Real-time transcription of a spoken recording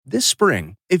This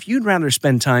spring, if you'd rather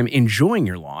spend time enjoying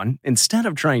your lawn instead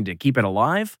of trying to keep it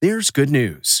alive, there's good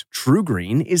news.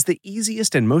 TruGreen is the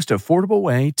easiest and most affordable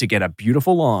way to get a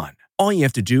beautiful lawn. All you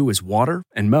have to do is water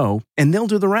and mow, and they'll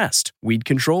do the rest. Weed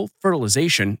control,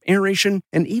 fertilization, aeration,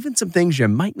 and even some things you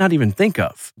might not even think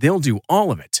of. They'll do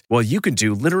all of it, while you can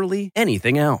do literally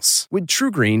anything else. With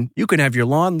TruGreen, you can have your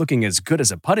lawn looking as good as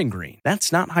a putting green.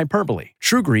 That's not hyperbole.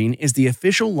 TruGreen is the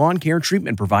official lawn care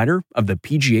treatment provider of the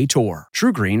PGA Tour.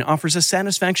 TruGreen offers a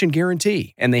satisfaction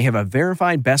guarantee, and they have a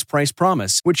verified best price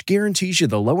promise, which guarantees you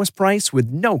the lowest price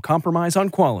with no compromise on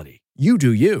quality. You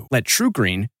do you. Let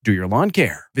TruGreen do your lawn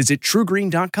care. Visit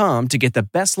TruGreen.com to get the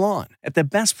best lawn at the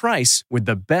best price with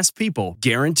the best people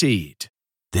guaranteed.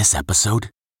 This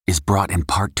episode is brought in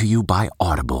part to you by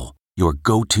Audible, your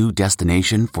go-to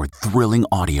destination for thrilling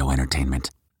audio entertainment.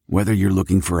 Whether you're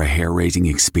looking for a hair-raising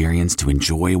experience to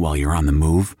enjoy while you're on the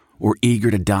move or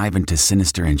eager to dive into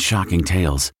sinister and shocking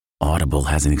tales, Audible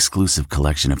has an exclusive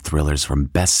collection of thrillers from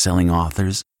best-selling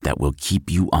authors that will keep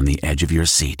you on the edge of your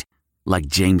seat. Like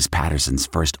James Patterson's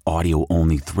first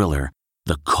audio-only thriller,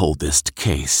 The Coldest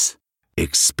Case.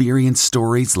 Experience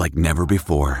stories like never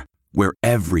before, where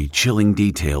every chilling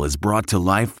detail is brought to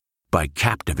life by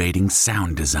captivating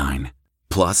sound design.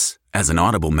 Plus, as an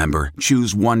Audible member,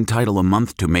 choose one title a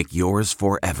month to make yours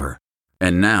forever.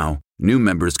 And now, new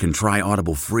members can try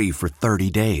Audible free for 30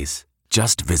 days.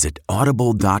 Just visit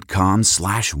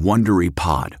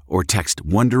audible.com/WonderyPod or text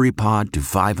WonderyPod to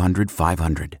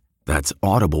 500-500. That's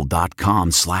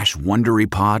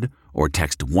audible.com/WonderyPod or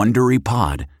text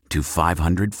WonderyPod to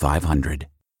 500-500.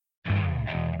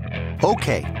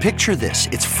 Okay, picture this.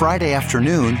 It's Friday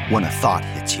afternoon when a thought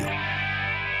hits you.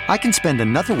 I can spend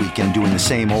another weekend doing the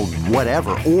same old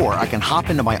whatever, or I can hop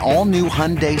into my all-new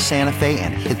Hyundai Santa Fe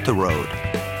and hit the road.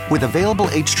 With available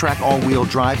H-Track all-wheel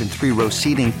drive and 3-row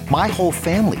seating, my whole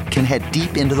family can head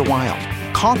deep into the wild.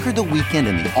 Conquer the weekend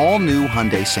in the all-new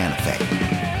Hyundai Santa Fe.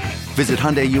 Visit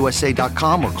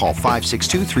HyundaiUSA.com or call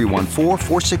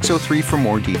 562-314-4603 for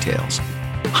more details.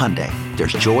 Hyundai,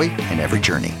 there's joy in every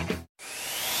journey.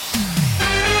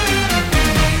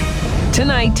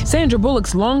 Tonight, Sandra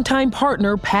Bullock's longtime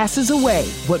partner passes away.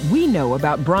 What we know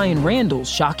about Brian Randall's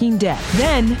shocking death.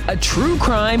 Then, a true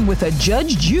crime with a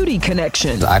Judge Judy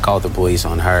connection. I called the police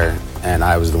on her, and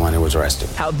I was the one who was arrested.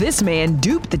 How this man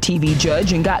duped the TV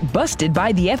judge and got busted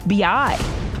by the FBI.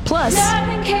 Plus,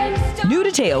 new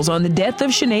details on the death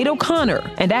of Sinead O'Connor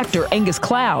and actor Angus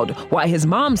Cloud, why his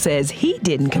mom says he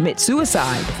didn't commit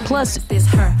suicide. Plus,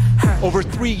 over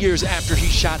 3 years after he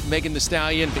shot Megan Thee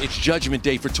Stallion, it's Judgment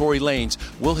Day for Tory Lanez.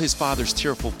 Will his father's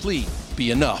tearful plea be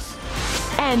enough?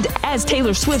 And as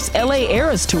Taylor Swift's LA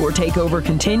Eras Tour takeover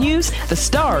continues, the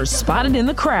stars spotted in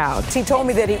the crowd. He told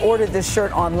me that he ordered this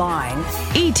shirt online.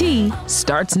 E.T.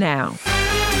 starts now.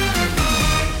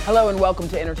 Hello and welcome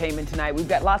to Entertainment Tonight. We've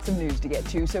got lots of news to get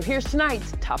to, so here's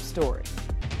tonight's top story.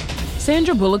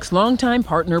 Sandra Bullock's longtime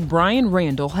partner Brian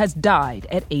Randall has died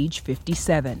at age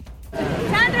 57.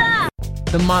 Sandra!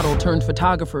 The model turned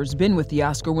photographer has been with the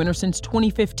Oscar winner since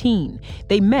 2015.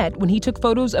 They met when he took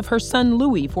photos of her son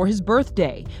Louis for his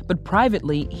birthday, but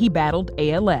privately he battled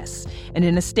ALS. And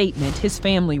in a statement, his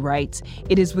family writes,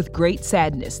 "It is with great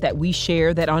sadness that we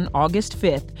share that on August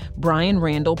 5th, Brian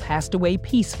Randall passed away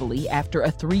peacefully after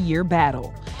a 3-year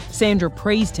battle." Sandra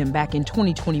praised him back in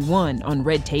 2021 on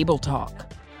Red Table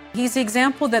Talk. He's the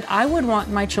example that I would want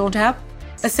my children to have,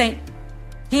 a saint.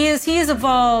 He is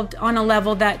evolved on a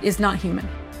level that is not human.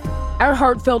 Our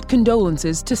heartfelt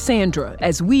condolences to Sandra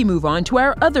as we move on to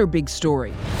our other big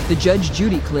story, the Judge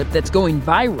Judy clip that's going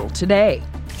viral today.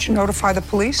 Did you notify the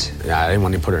police? Yeah, I didn't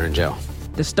want to put her in jail.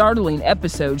 The startling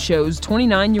episode shows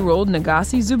 29-year-old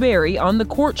Nagasi Zuberi on the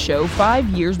court show 5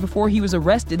 years before he was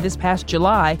arrested this past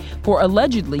July for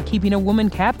allegedly keeping a woman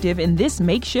captive in this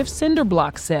makeshift cinder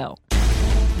block cell.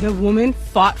 The woman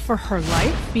fought for her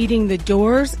life, beating the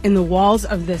doors and the walls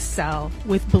of this cell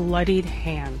with bloodied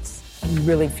hands. You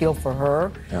really feel for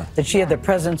her, that she had the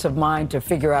presence of mind to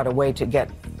figure out a way to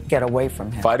get away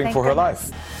from him. Fighting for her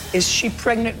life. Is she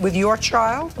pregnant with your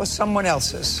child or someone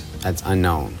else's? That's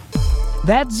unknown.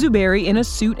 That's Zuberi in a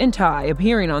suit and tie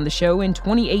appearing on the show in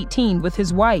 2018 with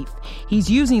his wife.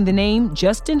 He's using the name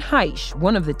Justin Heisch,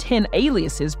 one of the 10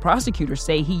 aliases prosecutors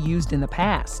say he used in the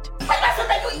past.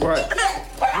 Right.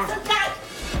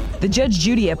 The Judge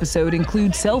Judy episode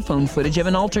includes cell phone footage of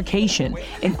an altercation,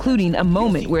 including a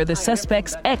moment where the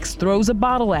suspect's ex throws a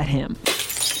bottle at him.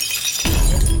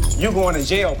 You going to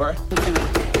jail, bro.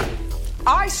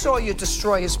 I saw you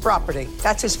destroy his property.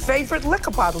 That's his favorite liquor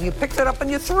bottle. You picked it up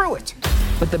and you threw it.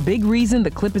 But the big reason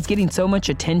the clip is getting so much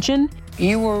attention?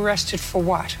 You were arrested for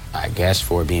what? I guess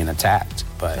for being attacked.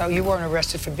 but... No, you weren't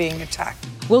arrested for being attacked.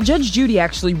 Well, Judge Judy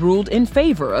actually ruled in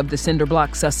favor of the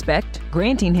cinderblock suspect,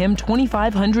 granting him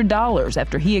 $2,500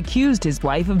 after he accused his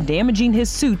wife of damaging his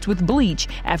suits with bleach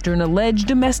after an alleged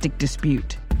domestic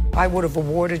dispute. I would have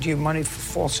awarded you money for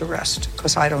false arrest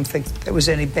because I don't think there was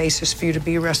any basis for you to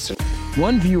be arrested.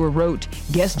 One viewer wrote,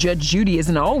 "Guess Judge Judy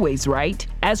isn't always right."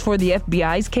 As for the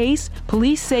FBI's case,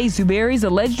 police say Zuberi's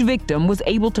alleged victim was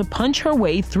able to punch her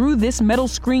way through this metal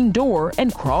screen door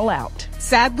and crawl out.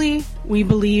 Sadly, we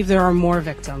believe there are more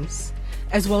victims,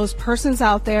 as well as persons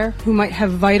out there who might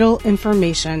have vital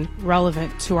information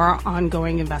relevant to our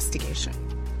ongoing investigation.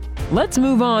 Let's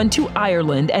move on to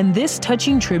Ireland and this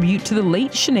touching tribute to the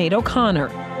late Sinead O'Connor.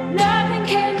 Nothing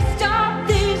can stop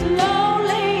these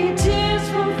lonely tears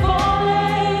from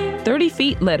falling. 30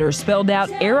 Feet letters spelled out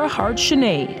Era Heart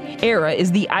Sinead. Era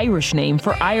is the Irish name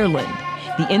for Ireland.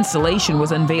 The installation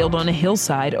was unveiled on a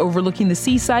hillside overlooking the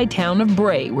seaside town of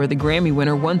Bray, where the Grammy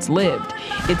winner once lived.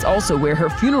 It's also where her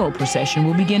funeral procession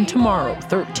will begin tomorrow,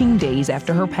 13 days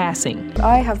after her passing.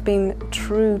 I have been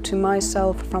true to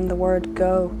myself from the word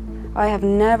go. I have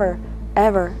never,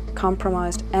 ever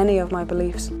compromised any of my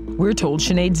beliefs. We're told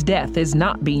Sinead's death is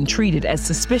not being treated as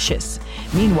suspicious.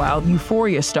 Meanwhile,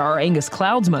 Euphoria star Angus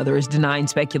Cloud's mother is denying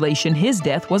speculation his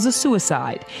death was a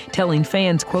suicide, telling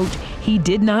fans, quote, "He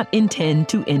did not intend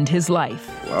to end his life."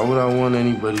 Why would I want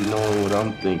anybody knowing what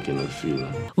I'm thinking or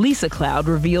feeling? Lisa Cloud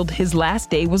revealed his last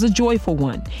day was a joyful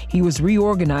one. He was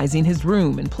reorganizing his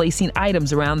room and placing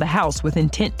items around the house with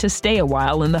intent to stay a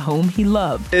while in the home he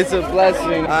loved. It's a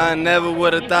blessing. I never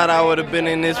would have thought I would have been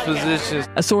in this position.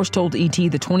 A source told ET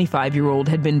the 25-year-old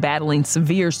had been battling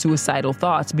severe suicidal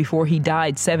thoughts before he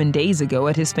died 7 days ago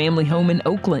at his family home in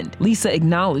Oakland. Lisa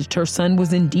acknowledged her son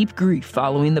was in deep grief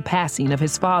following the passing of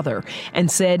his father and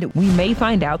said, "We may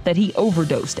find out that he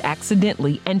overdosed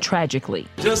accidentally and tragically."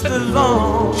 Just as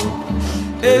long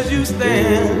as you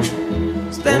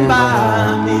stand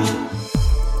by me.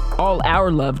 All our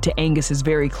love to Angus's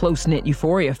very close-knit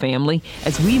Euphoria family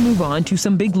as we move on to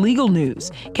some big legal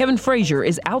news. Kevin Frazier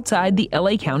is outside the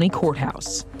LA County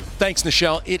Courthouse. Thanks,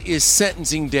 Nichelle. It is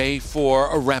sentencing day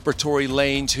for rapper Tory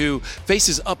Lanez, who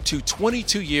faces up to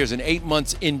 22 years and 8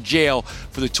 months in jail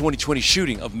for the 2020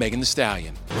 shooting of Megan Thee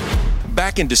Stallion.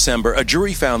 Back in December, a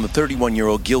jury found the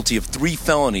 31-year-old guilty of 3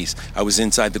 felonies. I was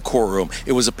inside the courtroom.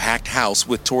 It was a packed house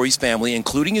with Tory's family,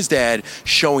 including his dad,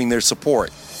 showing their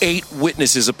support. 8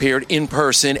 witnesses appeared in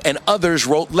person, and others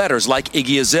wrote letters, like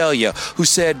Iggy Azalea, who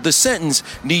said the sentence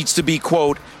needs to be,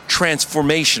 quote,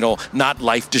 transformational, not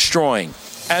life-destroying.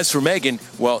 As for Megan,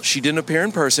 well, she didn't appear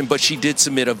in person, but she did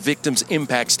submit a victim's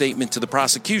impact statement to the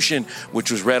prosecution,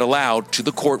 which was read aloud to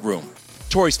the courtroom.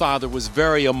 Tory's father was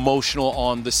very emotional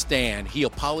on the stand. He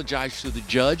apologized to the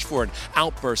judge for an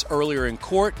outburst earlier in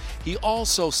court. He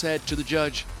also said to the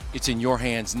judge, "It's in your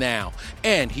hands now."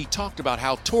 And he talked about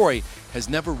how Tory has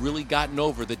never really gotten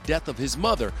over the death of his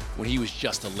mother when he was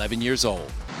just 11 years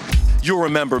old. You'll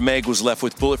remember Meg was left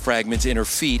with bullet fragments in her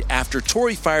feet after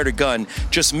Tory fired a gun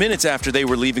just minutes after they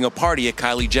were leaving a party at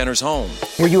Kylie Jenner's home.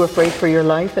 Were you afraid for your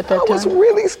life at that time? I was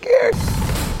really scared.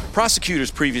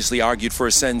 Prosecutors previously argued for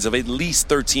a sentence of at least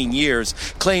 13 years,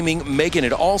 claiming Megan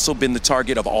had also been the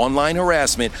target of online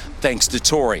harassment thanks to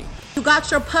Tory. You got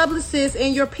your publicists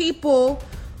and your people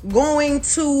going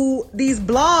to these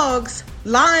blogs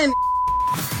lying.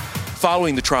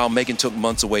 Following the trial, Megan took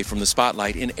months away from the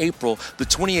spotlight. In April, the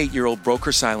 28-year-old broke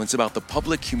her silence about the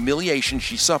public humiliation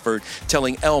she suffered,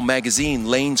 telling Elle magazine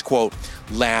Lanez, quote,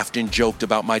 laughed and joked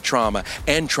about my trauma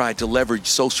and tried to leverage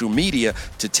social media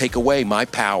to take away my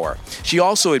power. She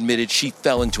also admitted she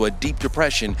fell into a deep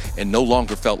depression and no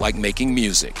longer felt like making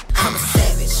music. I'm a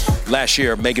savage. Last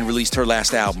year, Megan released her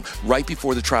last album. Right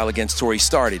before the trial against Tory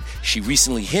started, she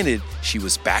recently hinted she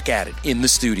was back at it in the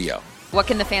studio. What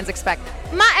can the fans expect?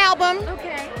 My album.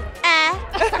 Okay.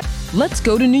 Let's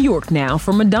go to New York now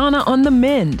for Madonna on the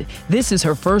mend. This is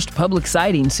her first public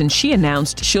sighting since she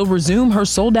announced she'll resume her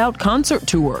sold-out concert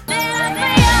tour.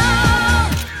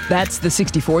 That's the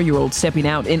 64-year-old stepping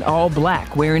out in all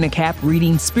black, wearing a cap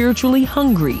reading Spiritually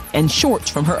Hungry and shorts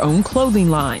from her own clothing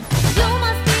line.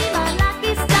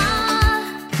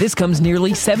 This comes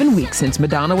nearly 7 weeks since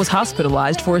Madonna was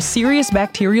hospitalized for a serious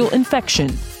bacterial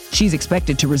infection. She's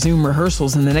expected to resume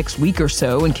rehearsals in the next week or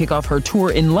so and kick off her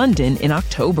tour in London in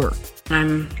October.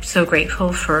 I'm so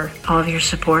grateful for all of your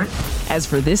support. As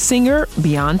for this singer,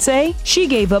 Beyoncé, she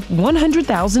gave up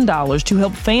 $100,000 to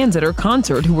help fans at her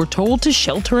concert who were told to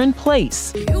shelter in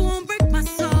place.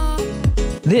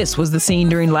 This was the scene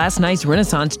during last night's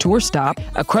Renaissance tour stop.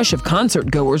 A crush of concert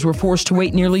goers were forced to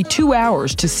wait nearly 2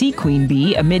 hours to see Queen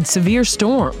Bee amid severe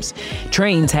storms.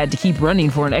 Trains had to keep running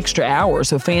for an extra hour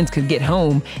so fans could get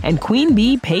home, and Queen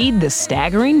Bee paid the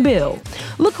staggering bill.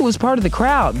 Look who was part of the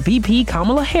crowd, VP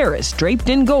Kamala Harris, draped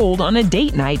in gold on a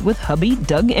date night with hubby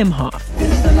Doug Emhoff.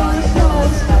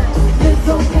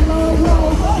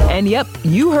 And yep,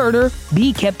 you heard her.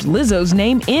 Bee kept Lizzo's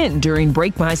name in during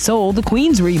Break My Soul, the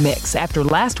Queen's remix, after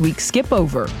last week's skip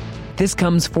over. This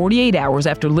comes 48 hours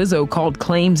after Lizzo called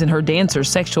claims in her dancer's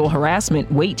sexual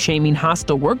harassment, weight-shaming,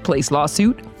 hostile workplace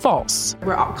lawsuit false.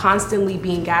 We're constantly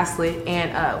being gaslit,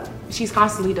 and she's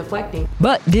constantly deflecting.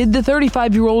 But did the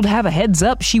 35-year-old have a heads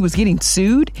up she was getting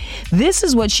sued? This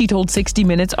is what she told 60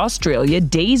 Minutes Australia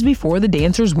days before the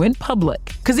dancers went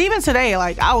public. Because even today,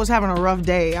 I was having a rough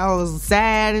day. I was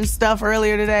sad and stuff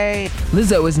earlier today.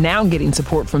 Lizzo is now getting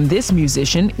support from this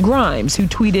musician, Grimes, who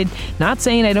tweeted, "Not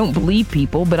saying I don't believe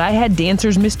people, but I had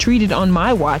dancers mistreated on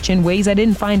my watch in ways I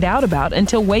didn't find out about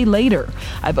until way later.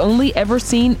 I've only ever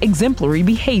seen exemplary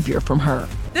behavior from her."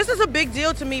 This is a big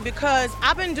deal to me because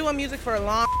I've been doing music for a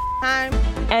long time.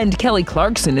 And Kelly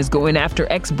Clarkson is going after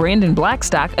ex-Brandon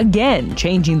Blackstock again,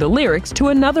 changing the lyrics to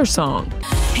another song.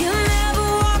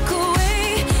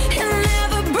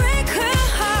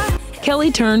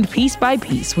 Kelly turned Piece by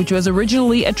Piece, which was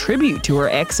originally a tribute to her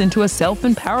ex, into a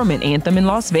self-empowerment anthem in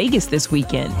Las Vegas this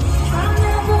weekend.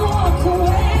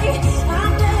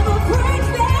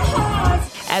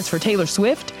 As for Taylor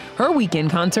Swift, her weekend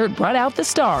concert brought out the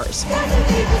stars.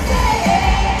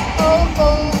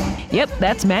 Yep,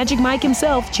 that's Magic Mike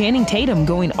himself, Channing Tatum,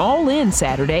 going all in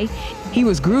Saturday. He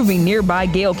was grooving nearby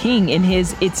Gayle King in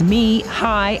his "It's Me,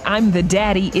 hi, I'm the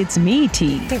daddy, it's me"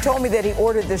 tee. He told me that he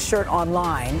ordered this shirt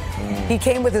online. He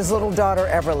came with his little daughter,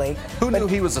 Everly. Who knew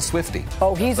he was a Swiftie?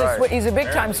 Oh, he's a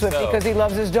big-time Swiftie because he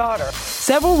loves his daughter.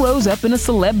 Several rows up in a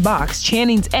celeb box,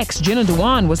 Channing's ex, Jenna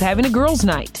Dewan, was having a girls'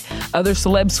 night. Other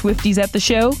celeb Swifties at the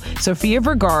show, Sofia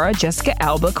Vergara, Jessica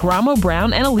Alba, Karamo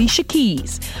Brown, and Alicia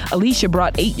Keys. Alicia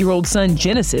brought 8-year-old son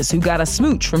Genesis, who got a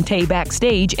smooch from Tay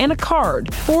backstage, and a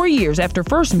card, 4 years after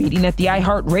first meeting at the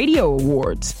iHeartRadio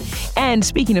Awards. And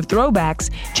speaking of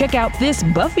throwbacks, check out this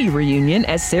Buffy reunion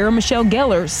as Sarah Michelle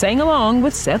Gellar sang along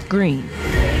with Seth Green.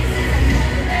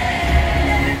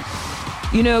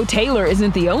 You know, Taylor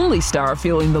isn't the only star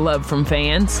feeling the love from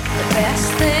fans. The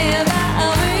best thing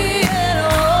about being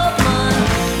a woman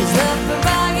is the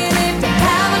prerogative to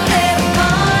have a little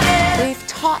fun. They've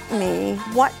taught me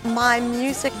what my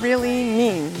music really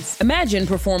means. Imagine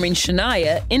performing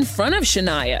Shania in front of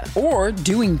Shania, or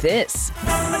doing this.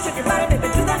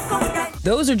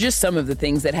 Those are just some of the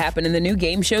things that happen in the new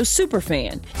game show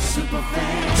Superfan.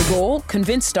 The goal?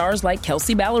 Convince stars like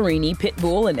Kelsey Ballerini,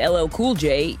 Pitbull, and LL Cool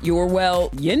J you're,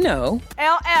 well, you know.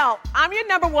 LL, I'm your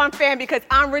 #1 fan because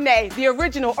I'm Renee, the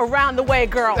original Around the Way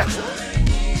girl.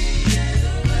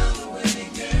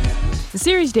 The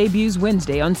series debuts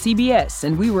Wednesday on CBS,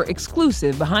 and we were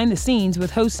exclusive behind the scenes with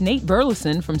host Nate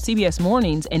Burleson from CBS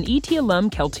Mornings and ET alum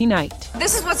Kelty Knight.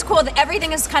 This is what's cool, that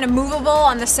everything is kind of movable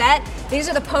on the set. These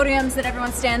are the podiums that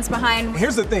everyone stands behind.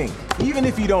 Here's the thing, even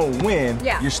if you don't win,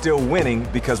 you're still winning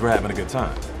because we're having a good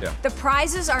time. Yeah. The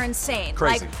prizes are insane.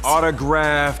 Crazy. Like,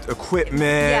 autographed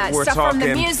equipment, we're stuff talking from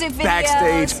the music videos.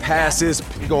 backstage passes.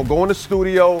 We're gonna go in the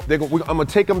studio, I'm gonna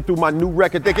take them through my new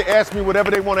record. They can ask me whatever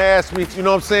they wanna ask me, you know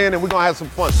what I'm saying? And we're gonna have some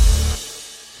fun.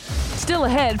 Still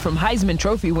ahead from Heisman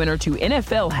Trophy winner to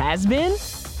NFL has-been.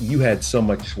 You had so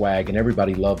much swag and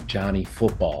everybody loved Johnny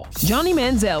Football. Johnny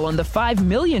Manziel on the $5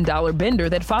 million bender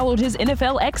that followed his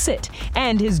NFL exit,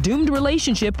 and his doomed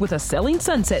relationship with a Selling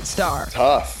Sunset star.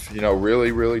 Tough,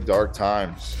 really, really dark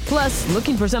times. Plus,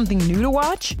 looking for something new to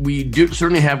watch? We do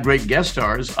certainly have great guest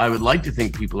stars. I would like to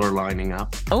think people are lining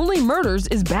up. Only Murders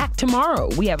is back tomorrow.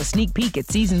 We have a sneak peek at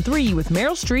season 3 with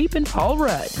Meryl Streep and Paul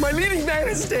Rudd. My leading man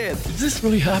is dead. Is this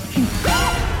really happening?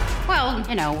 Well,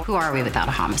 who are we without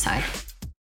a homicide?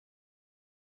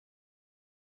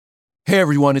 Hey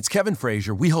everyone, it's Kevin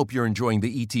Frazier. We hope you're enjoying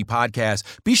the ET podcast.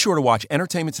 Be sure to watch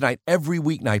Entertainment Tonight every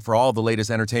weeknight for all the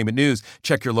latest entertainment news.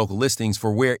 Check your local listings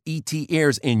for where ET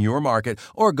airs in your market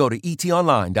or go to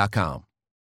etonline.com.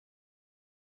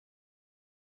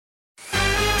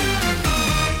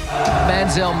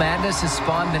 Manziel Madness has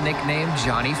spawned the nickname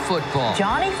Johnny Football.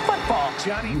 Johnny Football.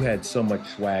 You had so much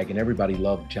swag and everybody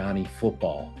loved Johnny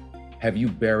Football. Have you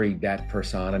buried that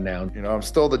persona now? I'm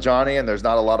still the Johnny, and there's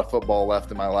not a lot of football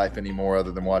left in my life anymore other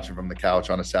than watching from the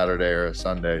couch on a Saturday or a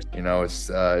Sunday.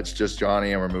 It's just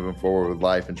Johnny, and we're moving forward with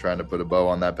life and trying to put a bow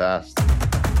on that past.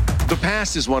 The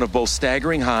past is one of both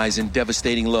staggering highs and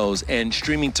devastating lows, and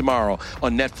streaming tomorrow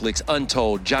on Netflix,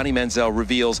 Untold, Johnny Manziel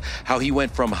reveals how he went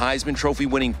from Heisman Trophy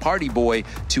winning party boy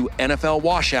to NFL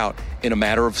washout in a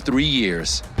matter of 3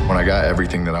 years. When I got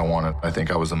everything that I wanted, I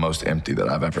think I was the most empty that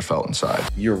I've ever felt inside.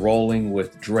 You're rolling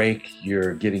with Drake,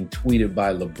 you're getting tweeted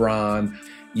by LeBron,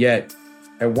 yet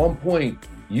at one point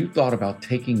you thought about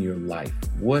taking your life.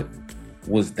 What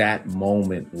was that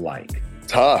moment like?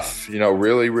 Tough,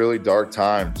 really, really dark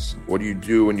times. What do you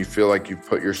do when you feel like you've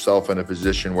put yourself in a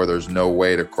position where there's no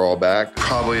way to crawl back?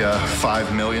 Probably a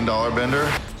 $5 million bender.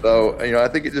 So, I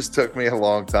think it just took me a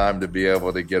long time to be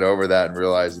able to get over that and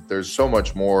realize that there's so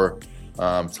much more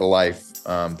to life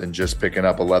than just picking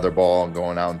up a leather ball and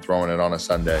going out and throwing it on a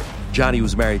Sunday. Johnny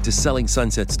was married to Selling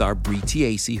Sunset star Brie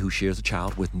Tiesi, who shares a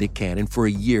child with Nick Cannon, for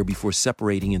a year before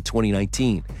separating in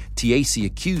 2019. Tiesi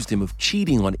accused him of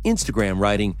cheating on Instagram,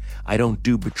 writing, "I don't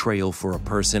do betrayal for a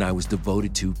person I was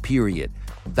devoted to, period.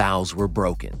 Vows were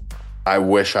broken." I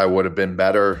wish I would have been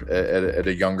better at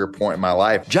a younger point in my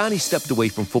life. Johnny stepped away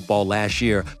from football last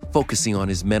year, focusing on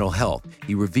his mental health.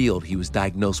 He revealed he was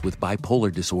diagnosed with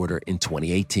bipolar disorder in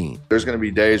 2018. There's going to be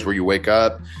days where you wake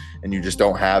up and you just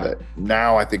don't have it.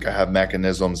 Now I think I have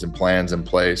mechanisms and plans in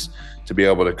place to be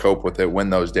able to cope with it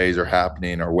when those days are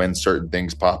happening or when certain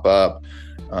things pop up,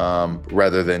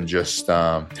 rather than just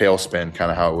tailspin,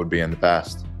 kind of how it would be in the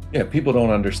past. Yeah, people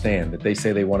don't understand that they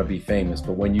say they want to be famous,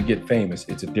 but when you get famous,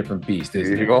 it's a different beast,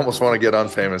 isn't it? You almost want to get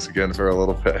unfamous again for a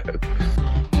little bit.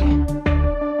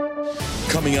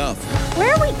 Coming up.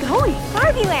 Where are we going?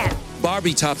 Barbie Land.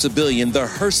 Barbie tops $1 billion, the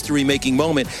history-making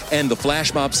moment, and the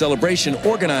flash mob celebration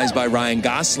organized by Ryan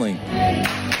Gosling.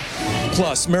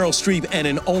 Plus, Meryl Streep and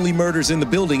an Only Murders in the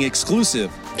Building exclusive.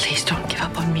 Please don't give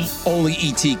up on me. Only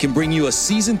E.T. can bring you a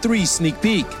Season 3 sneak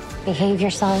peek. Behave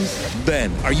yourselves.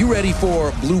 Then, are you ready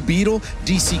for Blue Beetle,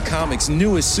 DC Comics'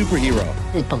 newest superhero?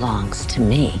 It belongs to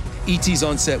me. E.T.'s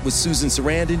on set with Susan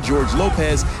Sarandon, George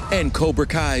Lopez, and Cobra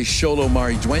Kai's Xolo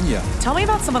Maridueña. Tell me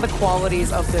about some of the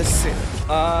qualities of this suit.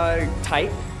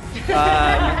 Tight.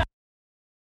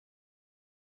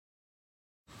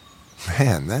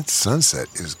 Man, that sunset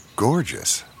is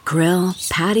gorgeous. Grill,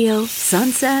 patio,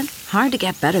 sunset. Hard to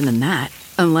get better than that.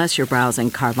 Unless you're browsing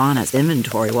Carvana's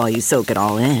inventory while you soak it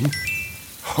all in.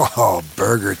 Oh,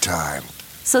 burger time.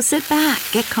 So sit back,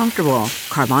 get comfortable.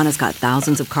 Carvana's got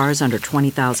thousands of cars under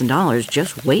 $20,000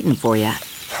 just waiting for you.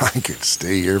 I could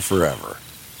stay here forever.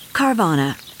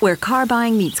 Carvana, where car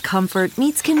buying meets comfort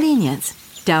meets convenience.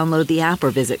 Download the app or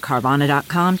visit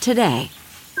Carvana.com today.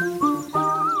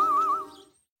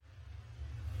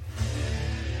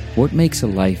 What makes a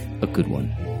life a good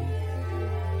one?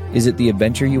 Is it the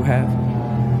adventure you have?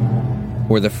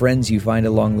 Or the friends you find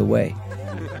along the way?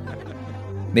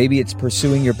 Maybe it's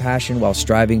pursuing your passion while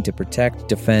striving to protect,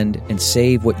 defend, and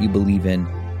save what you believe in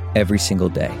every single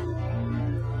day.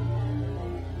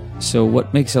 So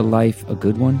what makes a life a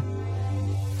good one?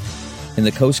 In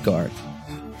the Coast Guard,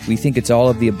 we think it's all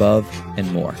of the above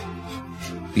and more.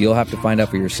 But you'll have to find out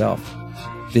for yourself.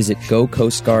 Visit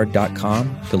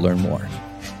gocoastguard.com to learn more.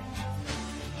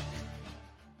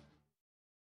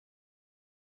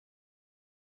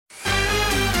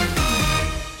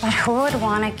 Who would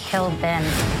want to kill Ben?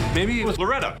 Maybe it was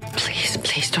Loretta.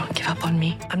 Please don't give up on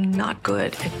me. I'm not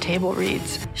good at table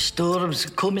reads. Storm's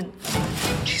coming.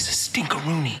 She's a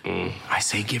stinkeroonie. I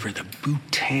say give her the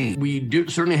bouquet. We do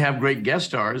certainly have great guest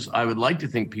stars. I would like to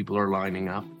think people are lining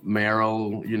up.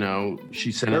 Meryl,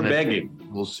 she sent They're in begging.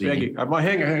 We'll see. Begging. I'm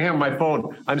hang on my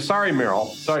phone. I'm sorry,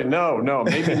 Meryl. Sorry. No.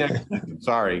 Maybe next season.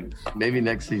 Sorry. Maybe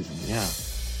next season, yeah.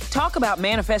 Talk about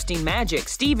manifesting magic.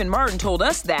 Stephen Martin told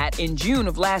us that in June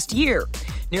of last year.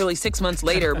 Nearly 6 months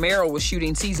later, Meryl was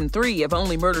shooting season 3 of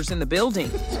Only Murders in the Building.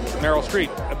 Meryl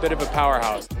Streep, a bit of a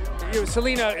powerhouse.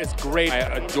 Selena is great. I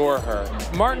adore her.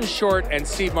 Martin Short and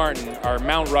Steve Martin are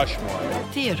Mount Rushmore.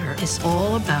 Theater is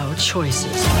all about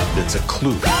choices. It's a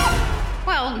clue.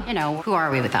 Well, who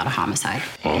are we without a homicide?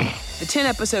 The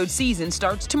 10-episode season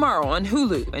starts tomorrow on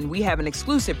Hulu, and we have an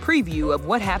exclusive preview of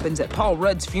what happens at Paul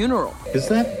Rudd's funeral. Is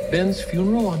that Ben's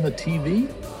funeral on the TV?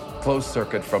 Closed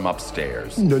circuit from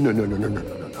upstairs. No.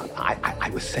 I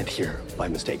was sent here by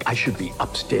mistake. I should be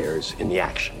upstairs in the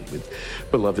action with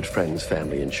beloved friends,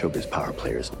 family, and showbiz power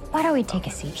players. Why don't we take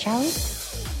a seat, shall we?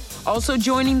 Also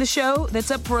joining the show,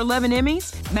 that's up for 11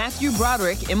 Emmys, Matthew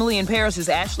Broderick, Emily in Paris'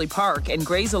 Ashley Park, and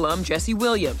Grey's alum Jesse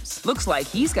Williams. Looks like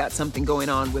he's got something going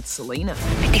on with Selena. I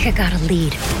think I got a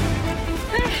lead.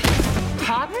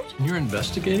 Robert? You're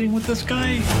investigating with this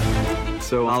guy?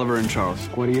 So, Oliver and Charles,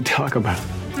 what do you talk about?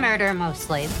 Murder,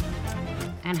 mostly.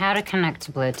 And how to connect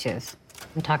to Bluetooth.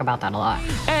 We talk about that a lot.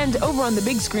 And over on the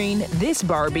big screen, this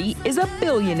Barbie is a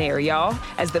billionaire, y'all,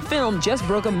 as the film just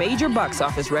broke a major box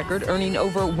office record, earning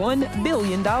over $1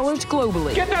 billion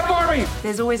globally. Get that Barbie!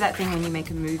 There's always that thing when you make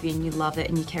a movie and you love it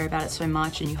and you care about it so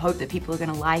much and you hope that people are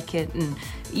going to like it and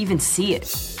even see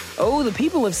it. Oh, the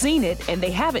people have seen it, and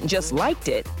they haven't just liked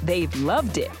it, they've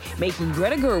loved it, making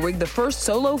Greta Gerwig the first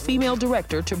solo female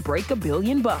director to break $1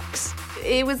 billion.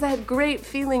 It was that great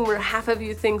feeling where half of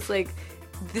you thinks, like,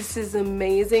 this is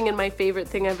amazing and my favorite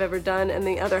thing I've ever done, and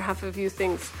the other half of you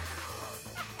thinks,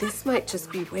 this might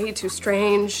just be way too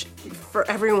strange for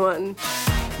everyone.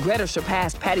 Greta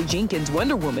surpassed Patty Jenkins'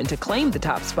 Wonder Woman to claim the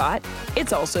top spot.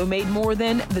 It's also made more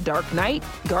than The Dark Knight,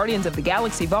 Guardians of the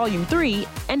Galaxy Volume 3,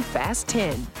 and Fast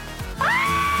 10.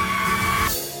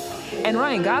 And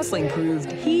Ryan Gosling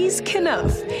proved he's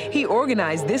Knuff. He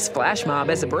organized this flash mob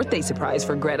as a birthday surprise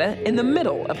for Greta in the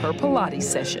middle of her Pilates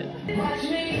session.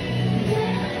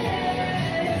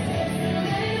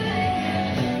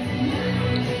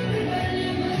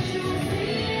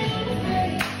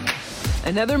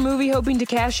 Another movie hoping to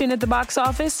cash in at the box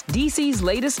office? DC's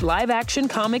latest live-action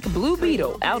comic, Blue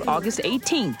Beetle, out August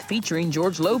 18th, featuring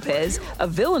George Lopez, a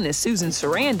villainous Susan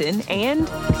Sarandon, and...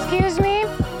 Excuse me,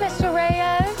 Mr.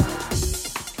 Reyes?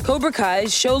 Cobra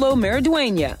Kai's Xolo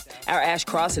Maridueña. Our Ash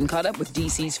Crossan caught up with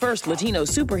DC's first Latino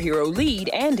superhero lead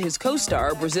and his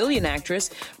co-star, Brazilian actress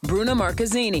Bruna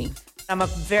Marquezine. I'm a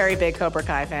very big Cobra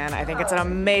Kai fan. I think it's an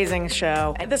amazing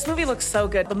show. This movie looks so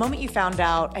good. The moment you found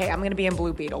out, hey, I'm going to be in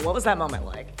Blue Beetle, what was that moment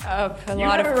like? A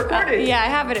lot of recorded. Yeah, I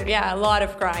have it. Yeah, a lot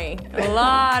of crying. A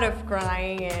lot of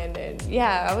crying, and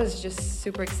yeah, I was just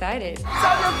super excited.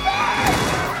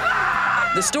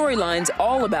 The storyline's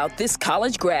all about this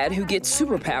college grad who gets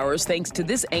superpowers thanks to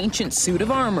this ancient suit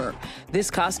of armor.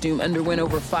 This costume underwent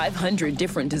over 500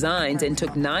 different designs and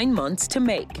took 9 months to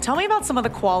make. Tell me about some of the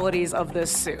qualities of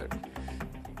this suit.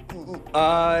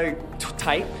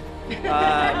 Tight.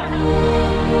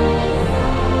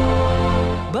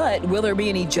 But will there be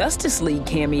any Justice League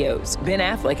cameos? Ben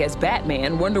Affleck as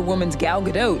Batman, Wonder Woman's Gal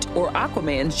Gadot, or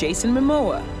Aquaman's Jason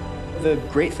Momoa? The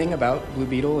great thing about Blue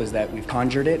Beetle is that we've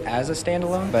conjured it as a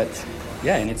standalone, but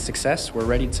yeah, in its success, we're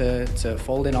ready to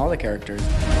fold in all the characters.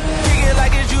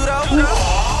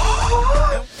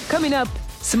 Coming up,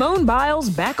 Simone Biles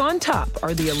back on top.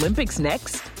 Are the Olympics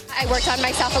next? I worked on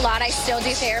myself a lot. I still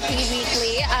do therapy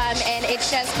weekly, and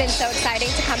it's just been so exciting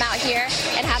to come out here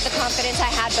and have the confidence I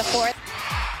had before.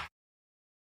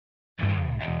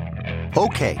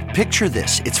 Okay, picture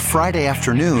this. It's Friday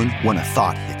afternoon when a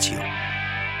thought hits you.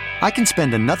 I can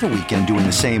spend another weekend doing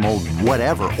the same old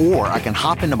whatever, or I can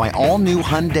hop into my all-new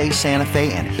Hyundai Santa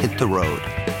Fe and hit the road.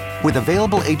 With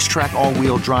available H-Track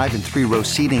all-wheel drive and 3-row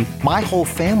seating, my whole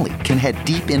family can head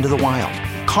deep into the wild.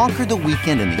 Conquer the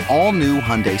weekend in the all-new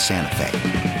Hyundai Santa Fe.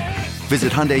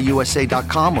 Visit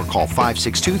HyundaiUSA.com or call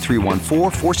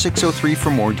 562-314-4603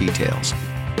 for more details.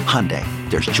 Hyundai,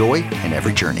 there's joy in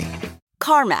every journey.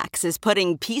 CarMax is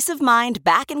putting peace of mind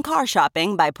back in car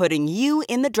shopping by putting you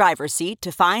in the driver's seat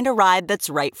to find a ride that's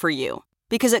right for you.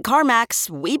 Because at CarMax,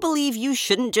 we believe you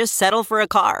shouldn't just settle for a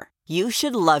car. You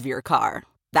should love your car.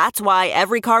 That's why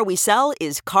every car we sell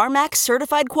is CarMax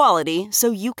certified quality,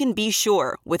 so you can be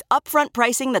sure with upfront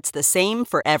pricing that's the same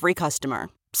for every customer.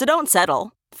 So don't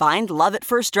settle. Find love at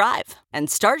first drive and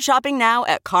start shopping now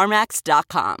at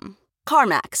CarMax.com.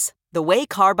 CarMax, the way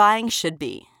car buying should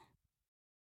be.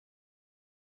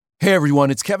 Hey everyone,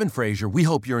 it's Kevin Frazier. We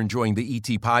hope you're enjoying the ET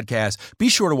podcast. Be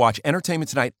sure to watch Entertainment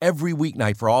Tonight every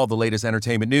weeknight for all the latest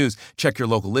entertainment news. Check your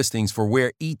local listings for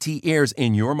where ET airs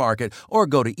in your market or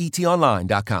go to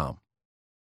etonline.com.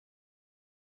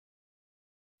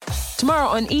 Tomorrow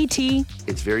on ET,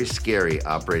 it's very scary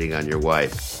operating on your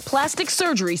wife. Plastic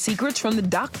surgery secrets from the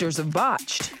doctors of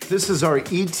botched. This is our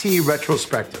ET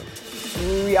retrospective.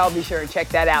 Y'all be sure and check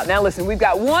that out. Now listen, we've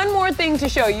got one more thing to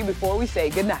show you before we say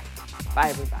goodnight. Bye,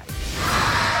 everybody.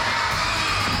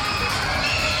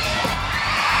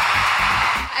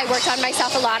 I worked on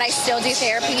myself a lot. I still do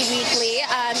therapy weekly,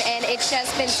 and it's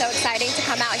just been so exciting to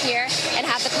come out here and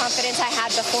have the confidence I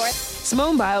had before.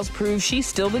 Simone Biles proves she's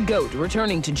still the GOAT,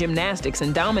 returning to gymnastics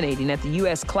and dominating at the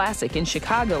U.S. Classic in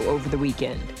Chicago over the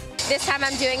weekend. This time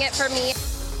I'm doing it for me.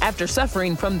 After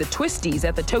suffering from the twisties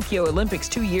at the Tokyo Olympics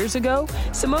 2 years ago,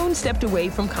 Simone stepped away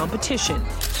from competition.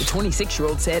 The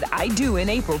 26-year-old said "I do" in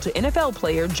April to NFL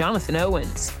player Jonathan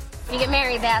Owens. You get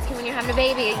married, they ask you when you're having a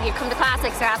baby. You come to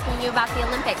classics, they're asking you about the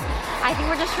Olympics. I think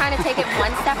we're just trying to take it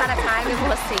one step at a time, and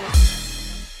we'll see.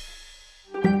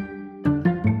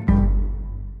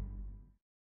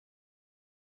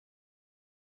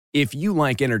 If you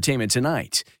like Entertainment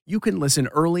Tonight, you can listen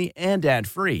early and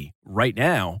ad-free right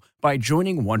now by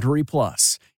joining Wondery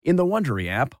Plus in the Wondery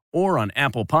app or on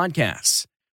Apple Podcasts.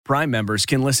 Prime members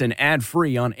can listen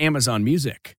ad-free on Amazon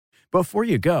Music. Before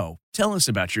you go, tell us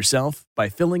about yourself by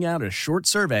filling out a short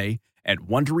survey at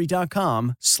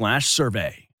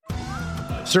Wondery.com/survey.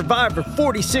 Survivor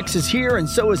 46 is here, and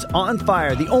so is On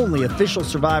Fire, the only official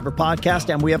Survivor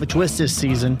podcast, and we have a twist this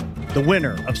season. The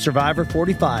winner of Survivor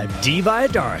 45, Dee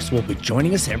Valladares, will be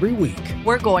joining us every week.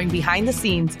 We're going behind the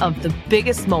scenes of the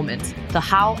biggest moments, the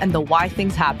how and the why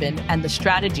things happen, and the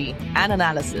strategy and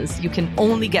analysis you can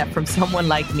only get from someone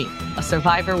like me, a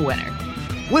Survivor winner.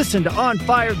 Listen to On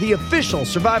Fire, the official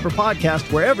Survivor podcast,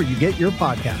 wherever you get your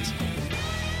podcasts.